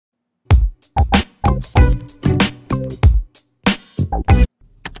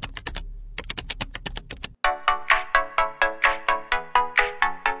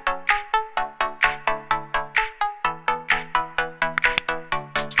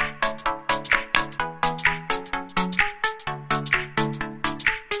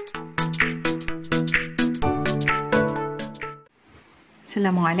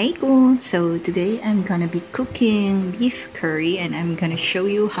Assalamualaikum. So today I'm gonna be cooking beef curry and I'm gonna show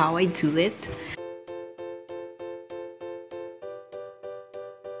you how I do it.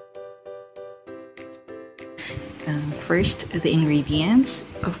 First, the ingredients.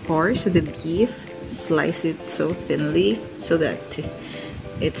 Of course, the beef. Slice it so thinly so that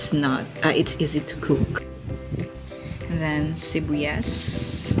it's easy to cook. And then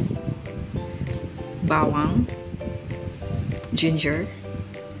sibuyas, bawang, ginger,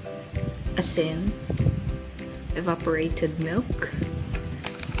 asin, evaporated milk.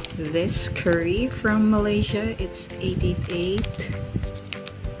 This curry from Malaysia, it's 888.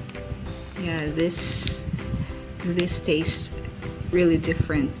 Yeah, this tastes really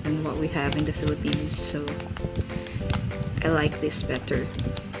different than what we have in the Philippines, so I like this better.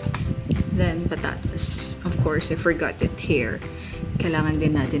 Then patatas. Of course, I forgot it here. Kailangan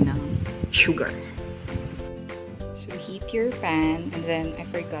din natin ng sugar. So heat your pan, and then I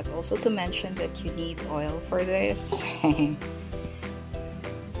forgot also to mention that you need oil for this. I'm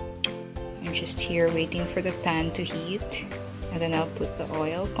just here waiting for the pan to heat, and then I'll put the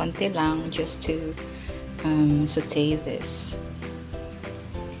oil, konti lang, just to saute this.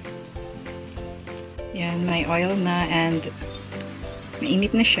 Yan, may oil na and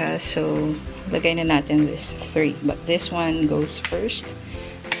mainit na siya, so lagay na natin this 3. But this one goes first,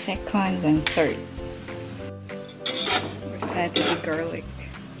 second, then third. Add the garlic,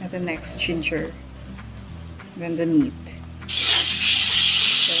 and the next ginger, then the meat.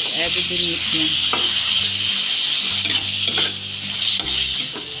 So added the meat na.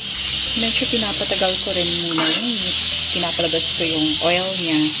 Medyo pinapatagal ko rin muna yung meat. Pinapalabas ko yung oil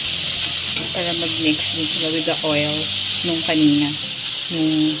niya para mag-mix din sila with the oil nung kanina.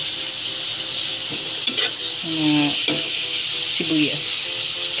 Nung sibuyas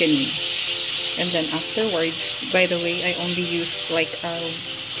kanina. And then afterwards, by the way, I only used like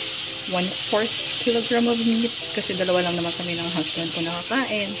 1/4 kilogram of meat kasi dalawa lang naman kami ng husband ko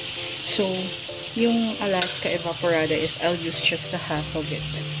nakakain. So, yung Alaska Evaporada is I'll use just a half of it.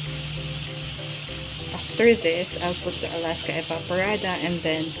 After this, I'll put the Alaska Evaporada and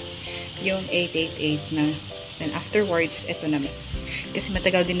then yung 888 na. Then afterwards, ito naman. Kasi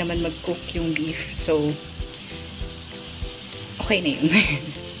matagal din naman mag-cook yung beef. So, okay na yun.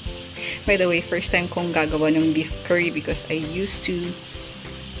 By the way, first time kong gagawa ng beef curry because I used to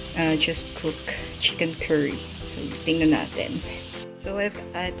just cook chicken curry. So, tingnan natin. So, I've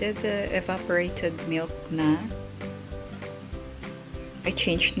added the evaporated milk na. I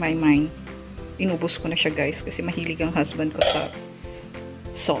changed my mind. Inubos ko na siya, guys, kasi mahilig ang husband ko sa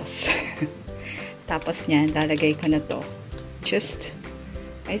sauce. Tapos niyan, lalagay ko na to. Just,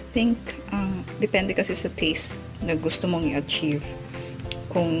 I think, depende kasi sa taste na gusto mong i-achieve.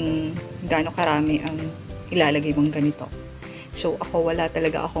 Kung gaano karami ang ilalagay mong ganito. So, ako, wala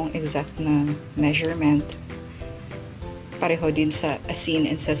talaga akong exact na measurement. Pareho din sa asin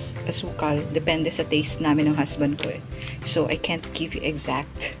and sa asukal. Depende sa taste namin ng husband ko eh. So, I can't give you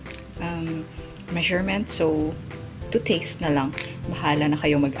exact measurement. So, to taste na lang. Bahala na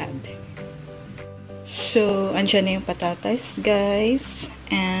kayo mag-add. So, andyan na yung patatas, guys.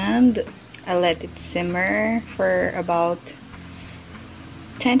 And, I'll let it simmer for about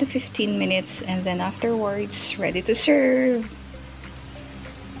 10 to 15 minutes. And then afterwards, ready to serve.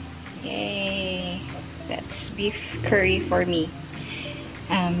 Yay! That's beef curry for me.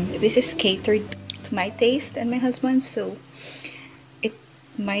 This is catered to my taste and my husband's. So, it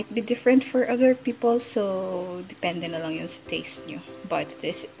might be different for other people, so depende na lang yun sa taste nyo. But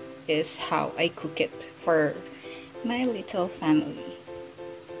this is how I cook it for my little family.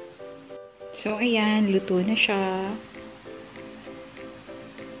 So, ayan, luto na siya.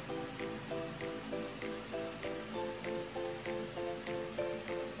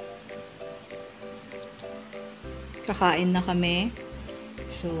 Kakain na kami.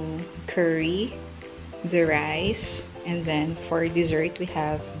 So, curry, the rice, and then for dessert, we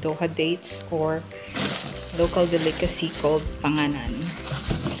have Doha dates or local delicacy called panganan.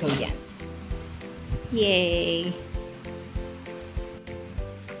 So, yan. Yay!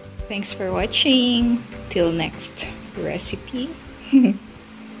 Thanks for watching. Till next recipe.